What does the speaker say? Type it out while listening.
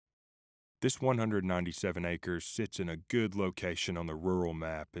This 197 acres sits in a good location on the rural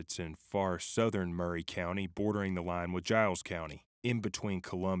map. It's in far southern Murray County, bordering the line with Giles County, in between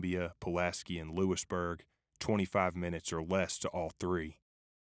Columbia, Pulaski, and Lewisburg, 25 minutes or less to all three.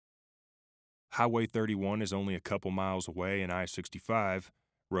 Highway 31 is only a couple miles away, and I-65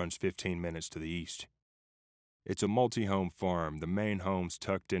 runs 15 minutes to the east. It's a multi-home farm. The main home's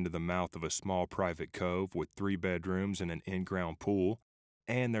tucked into the mouth of a small private cove with 3 bedrooms and an in-ground pool,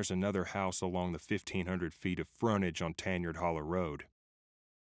 and there's another house along the 1,500 feet of frontage on Tanyard Hollow Rd.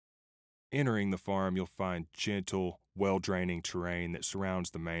 Entering the farm, you'll find gentle, well-draining terrain that surrounds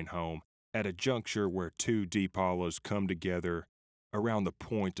the main home at a juncture where 2 deep hollows come together around the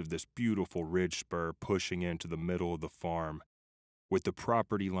point of this beautiful ridge spur pushing into the middle of the farm, with the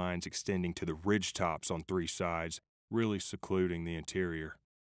property lines extending to the ridge tops on 3 sides, really secluding the interior.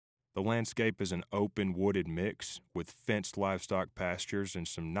 The landscape is an open wooded mix with fenced livestock pastures and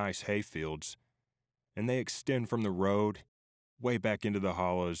some nice hay fields, and they extend from the road way back into the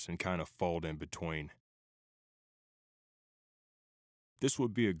hollows and kind of fold in between. This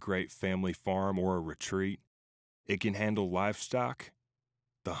would be a great family farm or a retreat. It can handle livestock.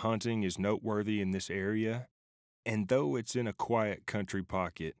 The hunting is noteworthy in this area, and though it's in a quiet country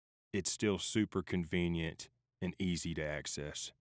pocket, it's still super convenient and easy to access.